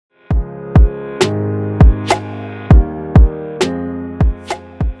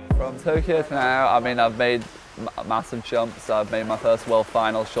Tokyo to now, I mean, I've made massive jumps. I've made my first world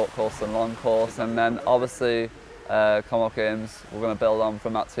final, short course and long course, and then obviously Commonwealth Games, we're going to build on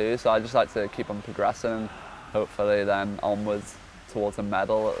from that too. So I just like to keep on progressing and hopefully then onwards towards a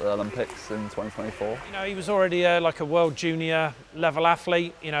medal at the Olympics in 2024. You know, he was already like a world junior level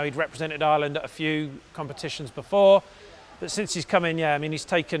athlete. You know, he'd represented Ireland at a few competitions before. But since he's come in, yeah, I mean, he's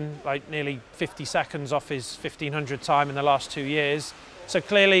taken like nearly 50 seconds off his 1500 time in the last 2 years. So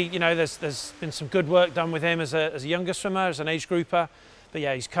clearly, you know, there's been some good work done with him as a younger swimmer, as an age grouper. But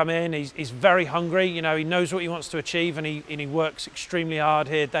yeah, he's come in, he's very hungry, you know, he knows what he wants to achieve, and he works extremely hard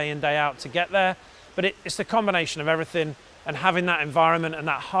here day in, day out to get there. But it's the combination of everything, and having that environment and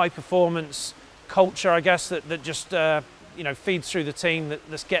that high performance culture, I guess, that just you know, feeds through the team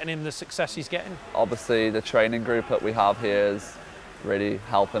that's getting him the success he's getting. Obviously the training group that we have here is really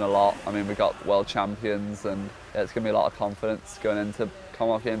helping a lot. I mean, we've got world champions, and yeah, it's going to be a lot of confidence going into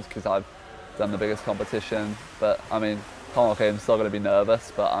Commonwealth Games because I've done the biggest competition. But I mean, Commonwealth Games still going to be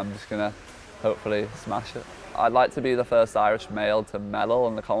nervous, but I'm just going to hopefully smash it. I'd like to be the first Irish male to medal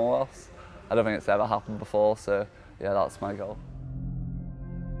in the Commonwealths. I don't think it's ever happened before, so yeah, that's my goal.